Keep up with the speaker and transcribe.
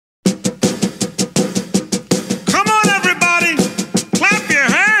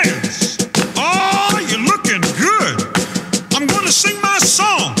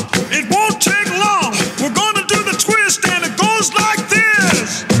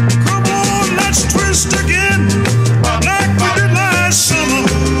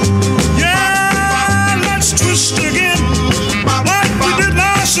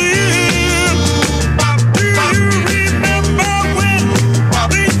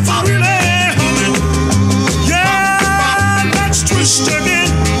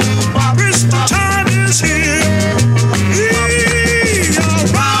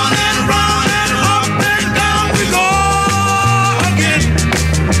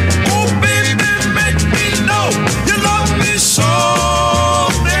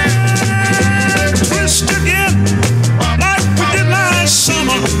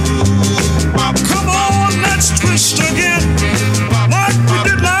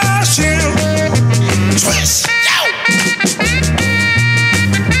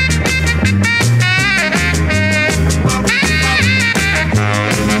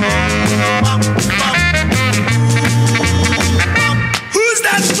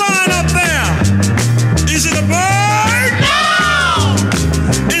that's flying up there? Is it a bird? No!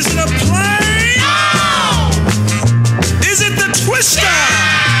 Is it a plane? No! Is it the twister?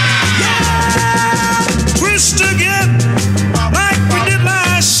 Yeah! Twist again, like we did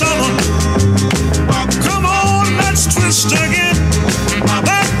last summer. Come on, let's twist again,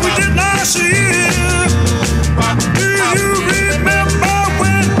 like we did last year. Do you remember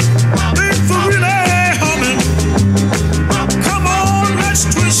when things were really humming? Come on, let's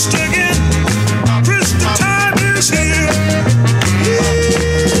twist again.